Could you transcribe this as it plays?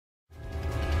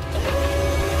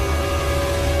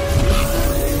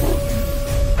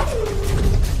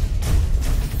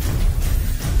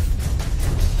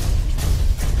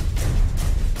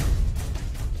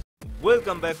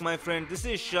back my friend, this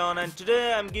is Sean and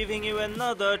today I'm giving you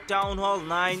another Town Hall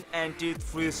 9 Anti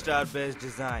 3-star base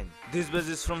design. This base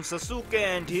is from SASUKE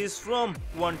and he is from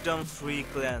Quantum Free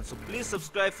Clan. So please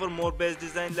subscribe for more base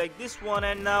design like this one,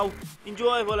 and now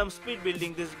enjoy while I'm speed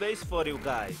building this base for you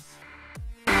guys.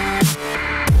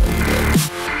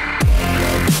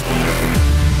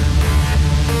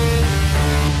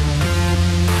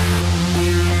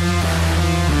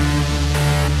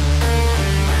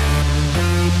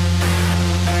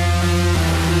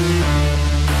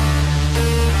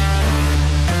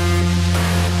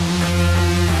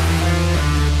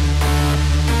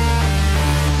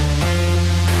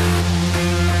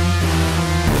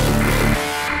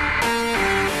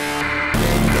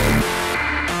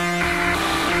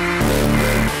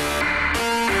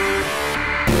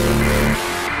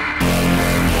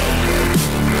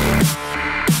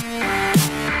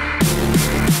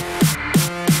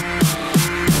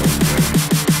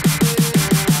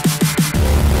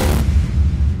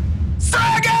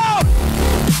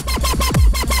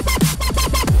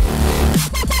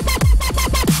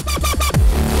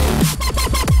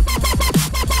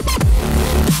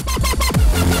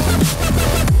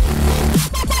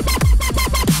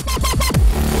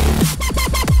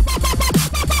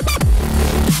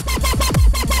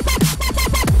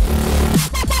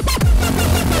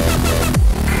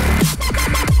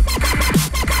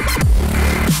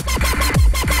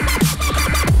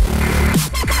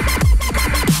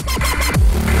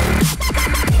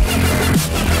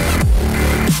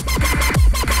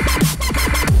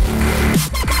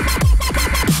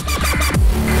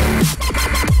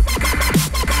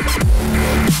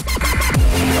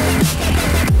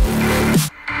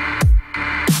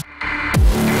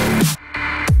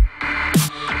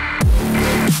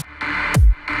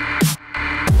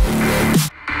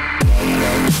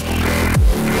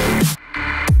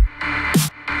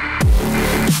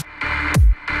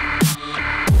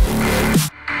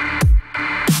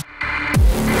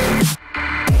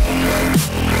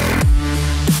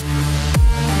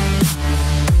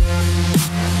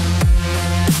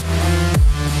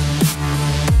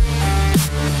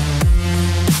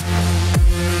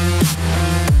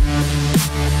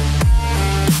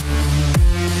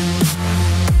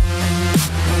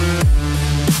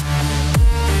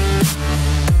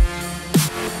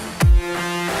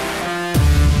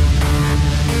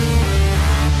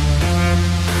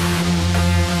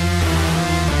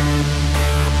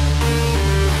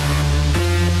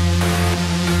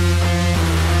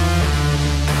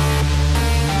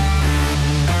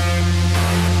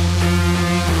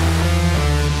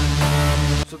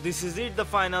 This is it, the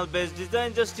final base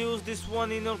design. Just use this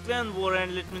one in your clan war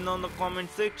and let me know in the comment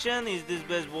section, is this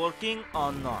base working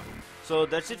or not. So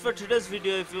that's it for today's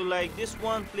video. If you like this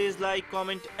one, please like,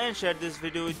 comment and share this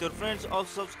video with your friends.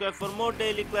 Also subscribe for more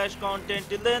daily Clash content.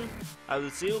 Till then, I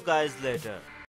will see you guys later.